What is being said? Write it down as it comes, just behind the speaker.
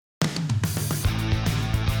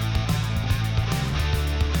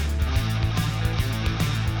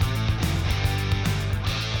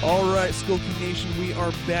All right, Skull King Nation, we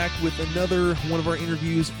are back with another one of our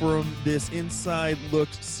interviews from this Inside Look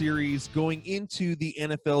series going into the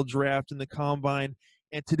NFL Draft and the Combine.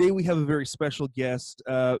 And today we have a very special guest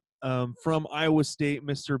from Iowa State,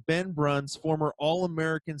 Mr. Ben Bruns, former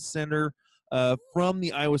All-American center from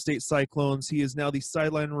the Iowa State Cyclones. He is now the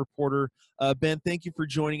sideline reporter. Ben, thank you for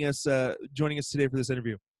joining us today for this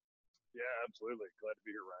interview. Yeah, absolutely. Glad to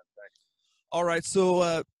be here, Ryan. Thanks. All right,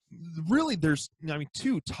 so really there's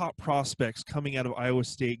two top prospects coming out of Iowa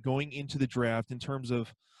State going into the draft in terms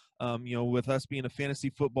of with us being a fantasy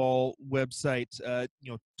football website,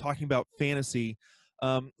 talking about fantasy.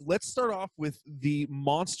 Let's start off with the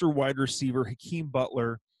monster wide receiver Hakeem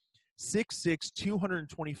Butler, 6'6",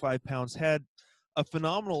 225 pounds, had a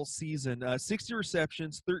phenomenal season, 60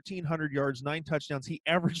 receptions, 1,300 yards, 9 touchdowns. He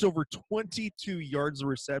averaged over 22 yards a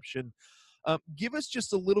reception. Give us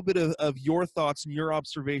just a little bit of your thoughts and your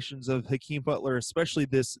observations of Hakeem Butler, especially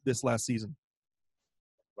this last season.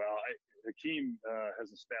 Well, Hakeem has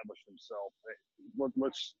established himself.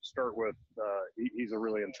 Let's start with he's a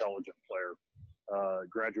really intelligent player.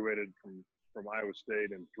 Graduated from Iowa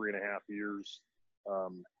State in 3.5 years,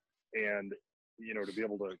 and to be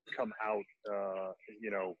able to come out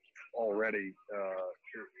already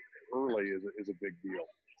early is a big deal.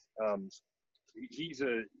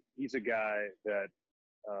 He's a guy that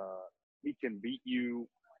he can beat you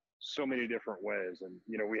so many different ways. And,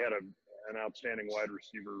 we had an outstanding wide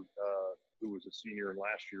receiver who was a senior in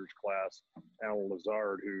last year's class, Alan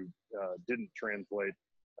Lazard, who didn't translate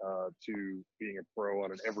to being a pro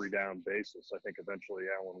on an every down basis. I think eventually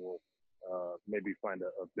Alan will maybe find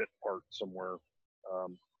a bit part somewhere.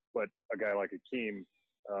 But a guy like Hakeem,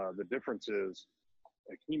 the difference is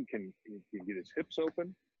Hakeem can get his hips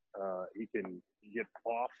open. He can get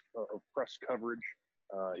off of press coverage.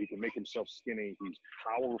 He can make himself skinny. He's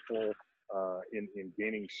powerful in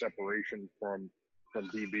gaining separation from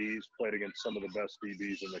DBs. Played against some of the best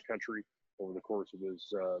DBs in the country over the course of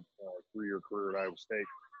his 3-year career at Iowa State.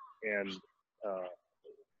 And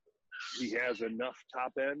he has enough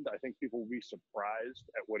top end. I think people will be surprised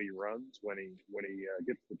at what he runs when he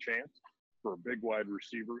gets the chance for a big wide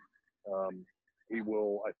receiver. He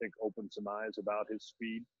will, I think, open some eyes about his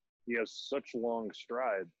speed. He has such long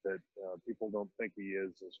strides that people don't think he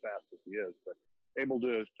is as fast as he is, but able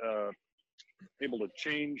to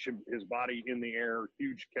change his body in the air,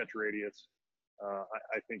 huge catch radius.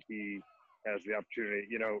 I think he has the opportunity.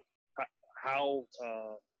 How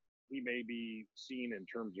he may be seen in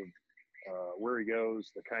terms of where he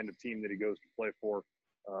goes, the kind of team that he goes to play for.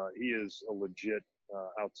 He is a legit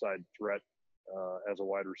outside threat as a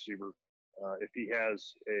wide receiver. If he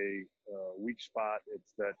has a weak spot,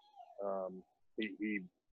 it's that he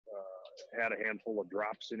had a handful of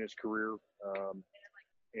drops in his career,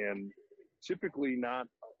 and typically not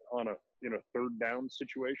on a third down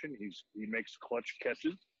situation. He makes clutch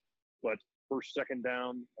catches, but first, second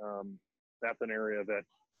down, that's an area that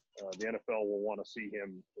the NFL will want to see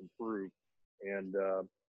him improve. And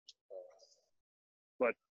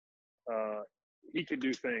but he can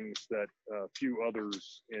do things that few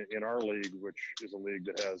others in our league, which is a league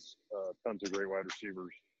that has tons of great wide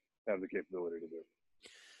receivers, have the capability to do.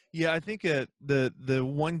 Yeah, I think the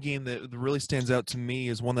one game that really stands out to me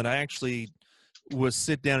is one that I actually was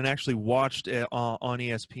sit down and actually watched on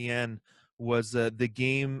ESPN was the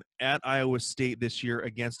game at Iowa State this year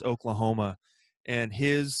against Oklahoma, and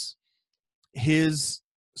his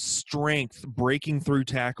strength breaking through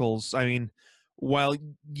tackles. I mean, while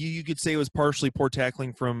you could say it was partially poor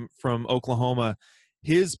tackling from Oklahoma,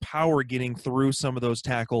 his power getting through some of those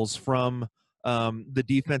tackles from the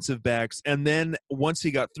defensive backs, and then once he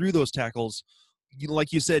got through those tackles,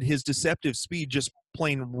 like you said, his deceptive speed, just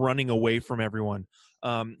plain running away from everyone.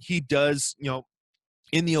 He does,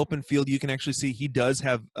 in the open field, you can actually see he does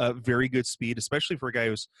have a very good speed, especially for a guy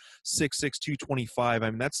who's 6'6", 225. I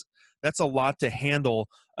mean, that's a lot to handle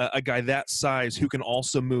a guy that size who can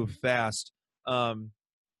also move fast. I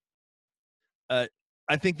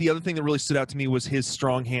think the other thing that really stood out to me was his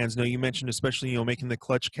strong hands. You mentioned especially, making the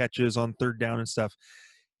clutch catches on third down and stuff.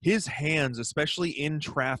 His hands, especially in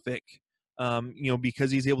traffic,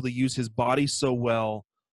 because he's able to use his body so well,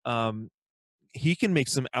 he can make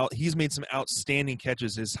he's made some outstanding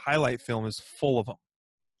catches. His highlight film is full of them.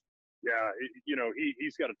 Yeah,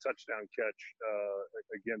 he's got a touchdown catch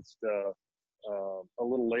against a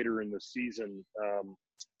little later in the season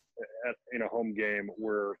in a home game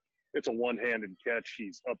where it's a one-handed catch.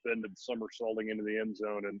 He's upended somersaulting into the end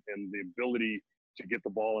zone, and the ability to get the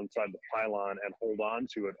ball inside the pylon and hold on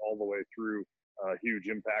to it all the way through huge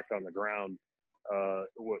impact on the ground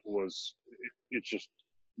it's just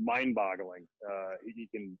mind-boggling. He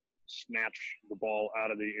can snatch the ball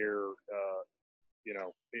out of the air, you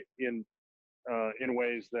know, in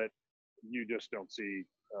ways that you just don't see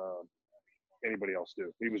anybody else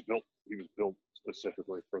do. He was built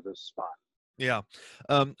specifically for this spot. Yeah.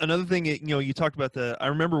 Another thing, you know, you talked about I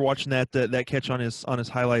remember watching that catch on his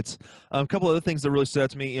highlights. A couple other things that really stood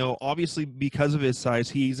out to me, you know, obviously because of his size,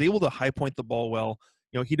 he's able to high point the ball well.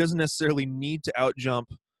 You know, he doesn't necessarily need to out jump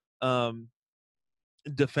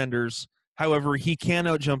defenders. However, he can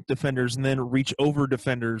out jump defenders and then reach over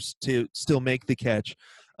defenders to still make the catch.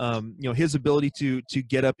 You know, his ability to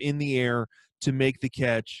get up in the air to make the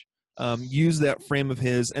catch, use that frame of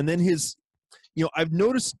his, and then his, you know, I've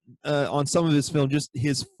noticed on some of his film, just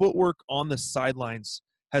his footwork on the sidelines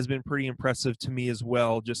has been pretty impressive to me as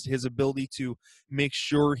well. Just his ability to make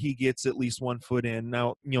sure he gets at least 1 foot in.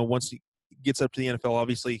 Now, you know, once he gets up to the NFL,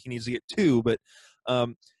 obviously he needs to get 2, but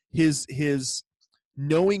his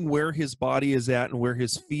knowing where his body is at and where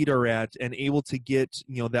his feet are at and able to get,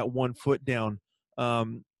 you know, that 1 foot down,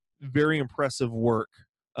 very impressive work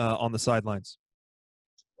on the sidelines.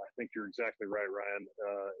 I think you're exactly right, Ryan.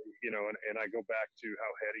 You know, and I go back to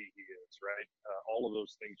how heady he is, right? All of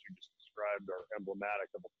those things you just described are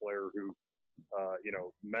emblematic of a player who, you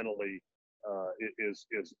know, mentally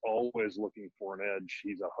is always looking for an edge.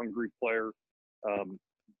 He's a hungry player.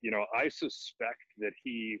 You know, I suspect that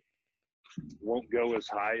he won't go as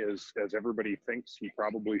high as everybody thinks he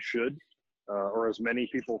probably should, or as many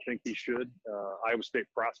people think he should. Iowa State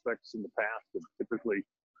prospects in the past have typically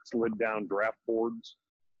slid down draft boards.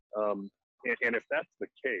 And if that's the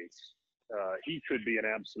case, he could be an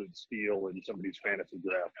absolute steal in somebody's fantasy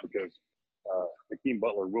draft because Hakeem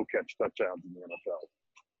Butler will catch touchdowns in the NFL.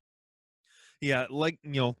 Yeah, like,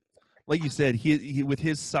 you know, like you said, he with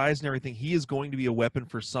his size and everything, he is going to be a weapon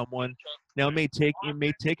for someone. Now it may take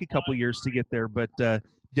a couple years to get there, but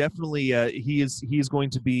definitely he is going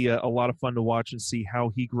to be a lot of fun to watch and see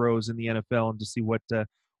how he grows in the NFL and to see what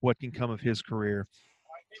can come of his career.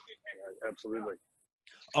 Yeah, absolutely.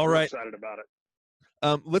 All right. Excited about it.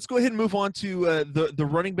 Let's go ahead and move on to the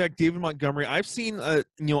running back David Montgomery. I've seen, you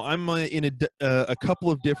know, I'm in a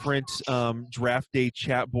couple of different draft day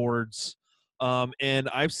chat boards, and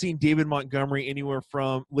I've seen David Montgomery anywhere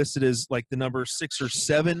from listed as like the number 6 or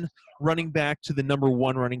 7 running back to the number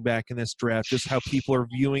 1 running back in this draft. Just how people are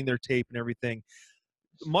viewing their tape and everything.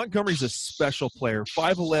 Montgomery's a special player.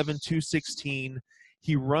 5'11", 216.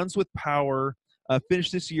 He runs with power.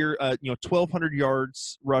 Finished this year, you know, 1,200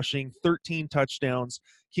 yards rushing, 13 touchdowns.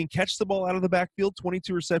 Can catch the ball out of the backfield.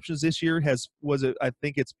 22 receptions this year. I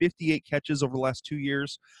think it's 58 catches over the last 2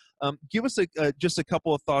 years. Give us just a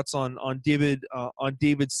couple of thoughts on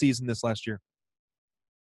David's season this last year.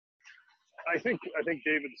 I think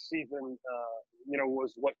David's season, you know,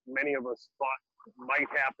 was what many of us thought might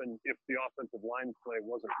happen if the offensive line play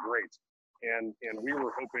wasn't great, and we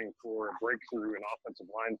were hoping for a breakthrough in offensive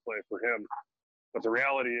line play for him. But the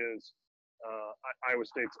reality is, Iowa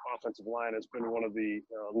State's offensive line has been one of the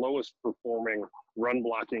lowest performing run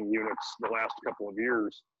blocking units the last couple of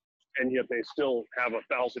years, and yet they still have a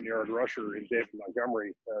 1,000-yard rusher in David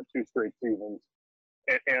Montgomery 2 straight seasons.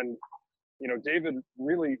 And you know, David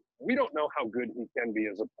really, we don't know how good he can be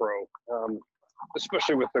as a pro,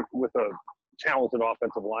 especially with a talented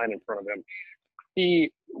offensive line in front of him.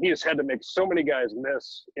 He has had to make so many guys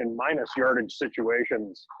miss in minus yardage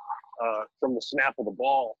situations from the snap of the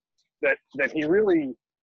ball that he really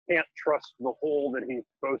can't trust the hole that he's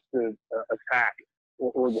supposed to attack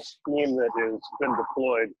or the scheme that has been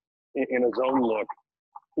deployed in his own look.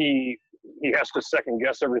 He has to second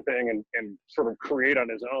guess everything and sort of create on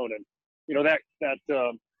his own. And you know, that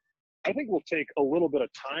I think will take a little bit of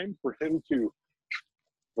time for him to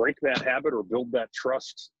break that habit or build that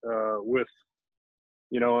trust with,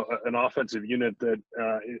 you know, an offensive unit that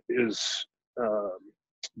is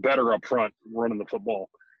better up front running the football.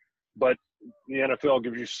 But the NFL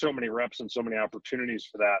gives you so many reps and so many opportunities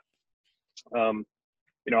for that.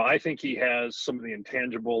 You know, I think he has some of the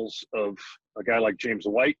intangibles of a guy like James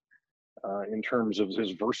White in terms of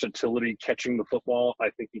his versatility catching the football.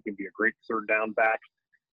 I think he can be a great third down back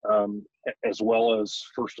as well as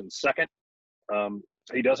first and second.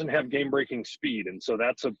 He doesn't have game-breaking speed, and so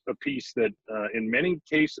that's a piece that in many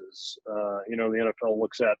cases, you know, the NFL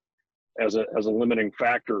looks at as a limiting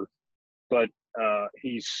factor. But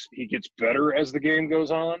he gets better as the game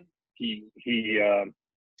goes on.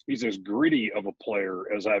 He's as gritty of a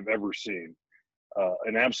player as I've ever seen.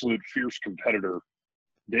 An absolute fierce competitor.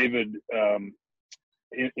 David,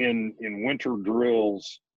 in winter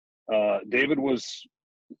drills, David was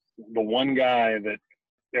the one guy that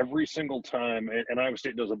every single time, and Iowa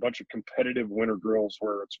State does a bunch of competitive winter drills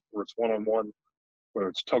where it's one-on-one, whether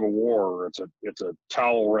it's tug of war, or it's a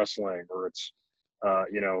towel wrestling, or it's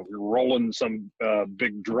rolling some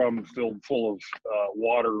big drum filled full of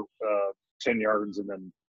water 10 yards and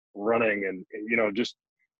then running, and just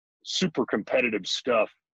super competitive stuff.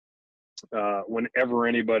 Whenever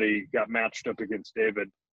anybody got matched up against David,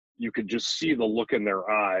 you could just see the look in their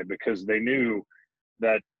eye, because they knew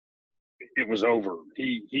that it was over.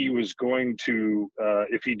 He was going to,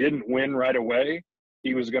 if he didn't win right away,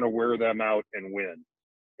 he was going to wear them out and win.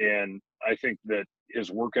 And I think that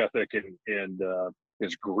his work ethic and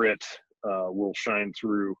his grit will shine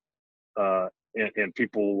through, and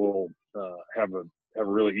people will have a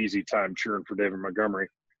really easy time cheering for David Montgomery.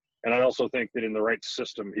 And I also think that in the right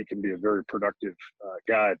system, he can be a very productive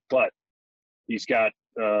guy. But he's got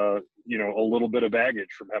a little bit of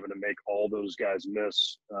baggage from having to make all those guys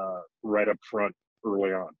miss right up front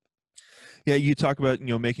early on. Yeah, you talk about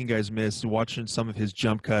making guys miss. Watching some of his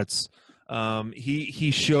jump cuts,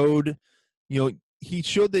 he showed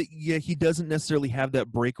that he doesn't necessarily have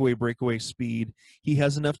that breakaway speed. He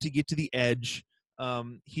has enough to get to the edge.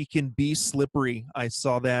 He can be slippery. I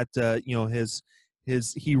saw that.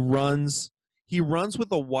 He runs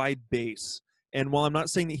with a wide base. And while I'm not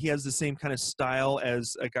saying that he has the same kind of style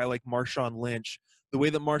as a guy like Marshawn Lynch, the way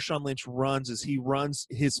that Marshawn Lynch runs is he runs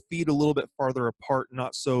his feet a little bit farther apart,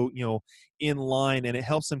 not so, in line, and it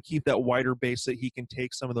helps him keep that wider base so that he can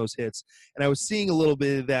take some of those hits. And I was seeing a little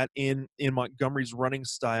bit of that in Montgomery's running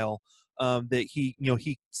style, that he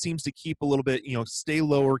seems to keep a little bit, stay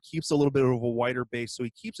lower, keeps a little bit of a wider base, so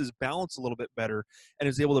he keeps his balance a little bit better and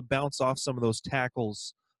is able to bounce off some of those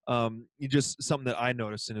tackles. Just something that I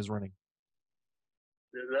noticed in his running.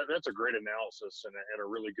 That's a great analysis and a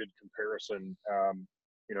really good comparison.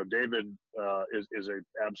 David is a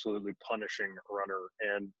absolutely punishing runner,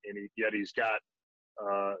 and yet he's got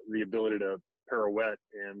the ability to pirouette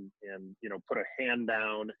and put a hand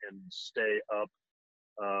down and stay up.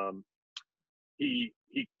 He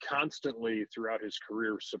constantly throughout his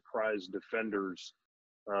career surprised defenders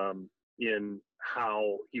in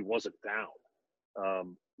how he wasn't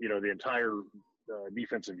down. The entire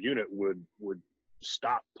defensive unit would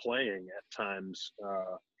stop playing at times,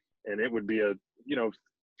 and it would be a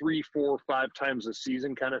 3, 4, 5 times a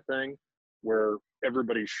season kind of thing, where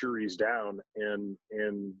everybody's sure he's down and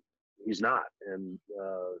he's not, and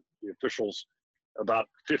the officials about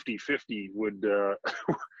 50-50 would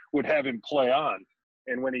would have him play on,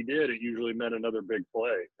 and when he did, it usually meant another big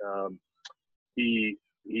play. He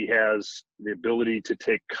has the ability to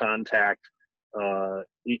take contact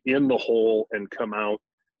in the hole and come out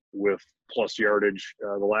with plus yardage.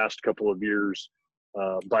 The last couple of years,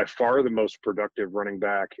 by far the most productive running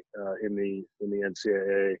back in the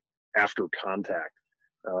NCAA after contact.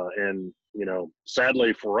 And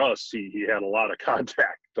sadly for us, he had a lot of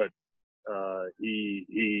contact, but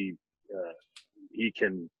he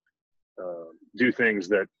can do things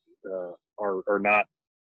that are not,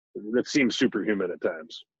 that seem superhuman at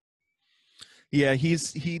times. Yeah, he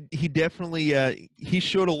definitely he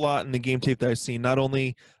showed a lot in the game tape that I've seen. Not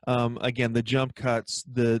only again the jump cuts,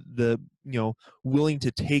 the willing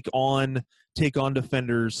to take on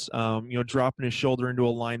defenders, dropping his shoulder into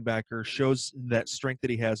a linebacker, shows that strength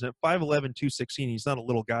that he has. And at 5'11", 216, he's not a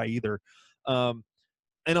little guy either.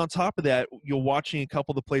 And on top of that, you're watching a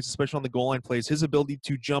couple of the plays, especially on the goal line plays, his ability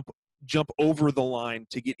to jump over the line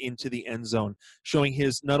to get into the end zone, showing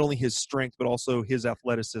not only his strength but also his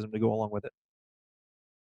athleticism to go along with it.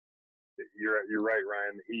 You're right,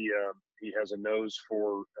 Ryan. He has a nose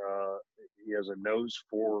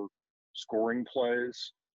for scoring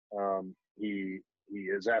plays. He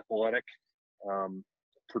is athletic,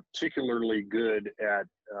 particularly good at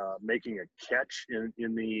making a catch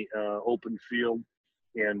in the open field,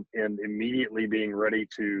 and immediately being ready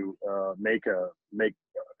to make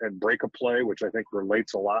and break a play, which I think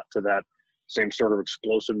relates a lot to that same sort of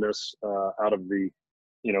explosiveness out of the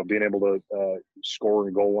being able to score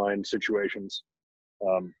in goal line situations.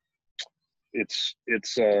 It's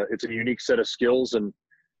a unique set of skills, and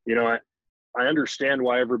I understand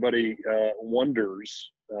why everybody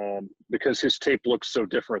wonders, because his tape looks so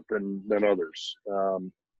different than others.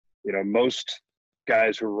 Most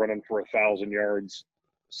guys who are running for 1,000 yards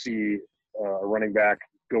see a running back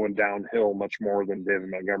going downhill much more than David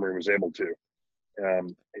Montgomery was able to.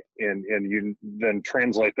 And you then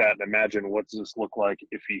translate that and imagine what does this look like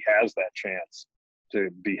if he has that chance to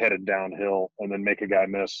be headed downhill and then make a guy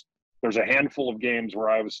miss. There's a handful of games where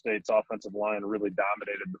Iowa State's offensive line really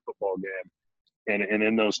dominated the football game, and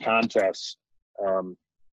in those contests,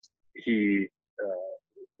 his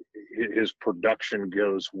his production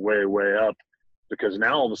goes way, way up, because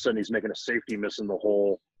now all of a sudden he's making a safety miss in the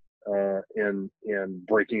hole and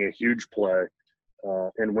breaking a huge play.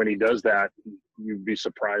 And when he does that, you'd be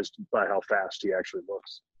surprised by how fast he actually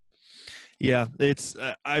looks. Yeah, it's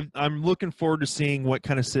I'm looking forward to seeing what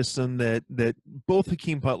kind of system that both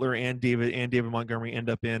Hakeem Butler and David Montgomery end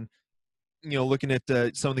up in. Looking at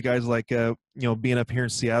some of the guys like being up here in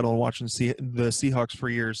Seattle and watching the Seahawks for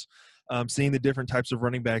years, seeing the different types of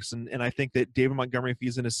running backs, and I think that David Montgomery, if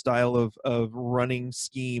he's in a style of running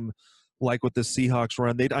scheme like what the Seahawks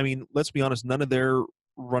run, let's be honest, none of their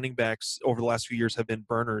running backs over the last few years have been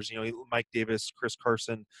burners. Mike Davis, Chris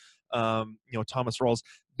Carson, Thomas Rawls.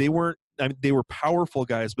 They were powerful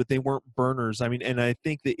guys, but they weren't burners. And I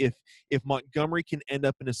think that if Montgomery can end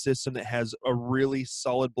up in a system that has a really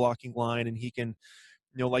solid blocking line, and he can,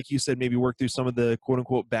 like you said, maybe work through some of the quote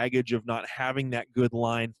unquote baggage of not having that good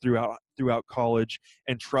line throughout college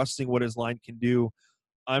and trusting what his line can do,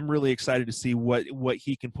 I'm really excited to see what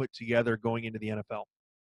he can put together going into the NFL.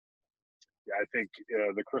 Yeah, I think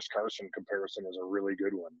the Chris Carson comparison is a really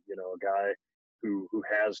good one. A guy who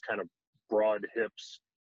has kind of broad hips,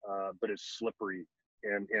 but is slippery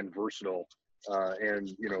and versatile.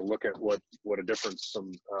 And look at what a difference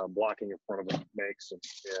some blocking in front of him makes, and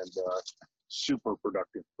super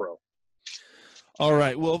productive pro. All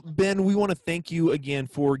right. Well, Ben, we want to thank you again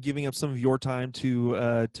for giving up some of your time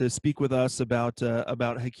to speak with us about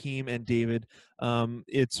Hakeem and David.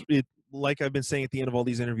 Like I've been saying at the end of all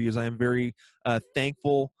these interviews, I am very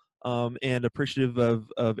thankful and appreciative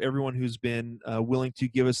of everyone who's been willing to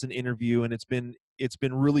give us an interview, and it's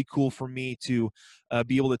been really cool for me to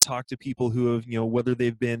be able to talk to people who have, whether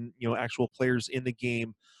they've been, actual players in the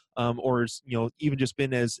game, or, even just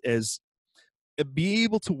been as be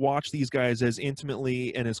able to watch these guys as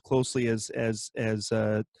intimately and as closely as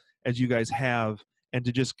you guys have, and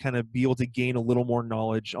to just kind of be able to gain a little more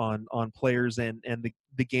knowledge on players and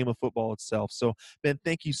the game of football itself. So, Ben,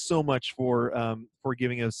 thank you so much for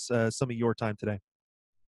giving us some of your time today.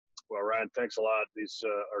 Well, Ryan, thanks a lot. These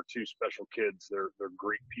are two special kids. They're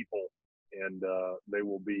great people, and they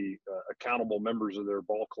will be accountable members of their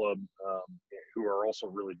ball club, who are also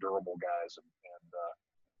really durable guys, and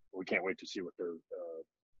we can't wait to see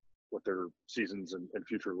what their seasons and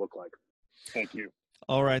future look like. Thank you.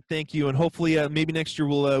 All right, thank you, and hopefully maybe next year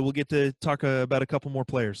we'll get to talk about a couple more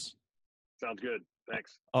players. Sounds good.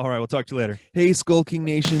 Thanks. All right, we'll talk to you later. Hey, Skull King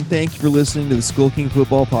Nation, thanks for listening to the Skull King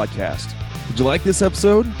Football Podcast. Did you like this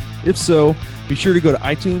episode? If so, be sure to go to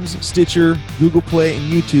iTunes, Stitcher, Google Play,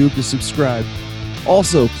 and YouTube to subscribe.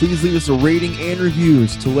 Also, please leave us a rating and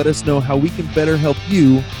reviews to let us know how we can better help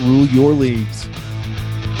you rule your leagues.